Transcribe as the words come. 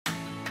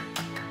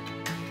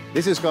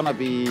This is going to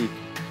be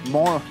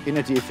more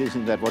energy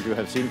efficient than what you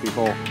have seen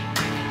before.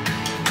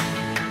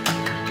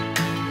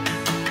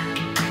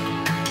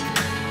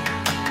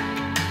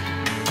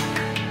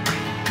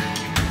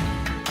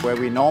 Where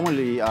we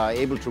normally are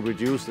able to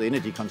reduce the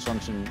energy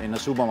consumption in a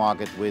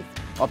supermarket with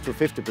up to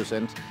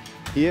 50%,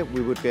 here we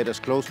would get as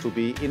close to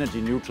be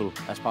energy neutral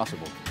as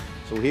possible.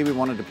 So here we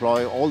want to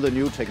deploy all the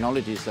new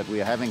technologies that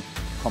we are having,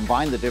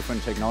 combine the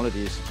different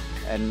technologies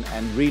and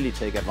really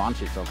take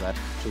advantage of that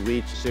to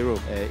reach zero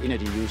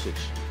energy usage.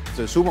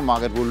 The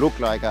supermarket will look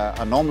like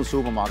a normal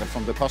supermarket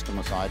from the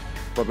customer side,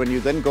 but when you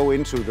then go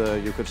into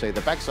you could say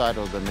the backside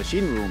of the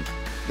machine room,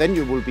 then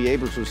you will be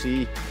able to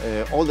see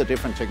all the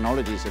different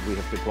technologies that we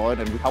have deployed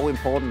and how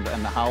important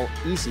and how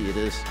easy it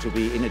is to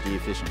be energy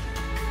efficient.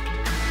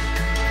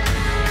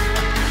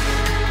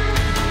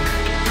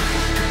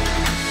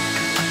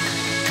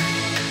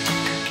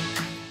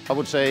 I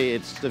would say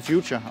it's the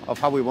future of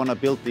how we want to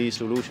build these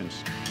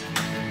solutions.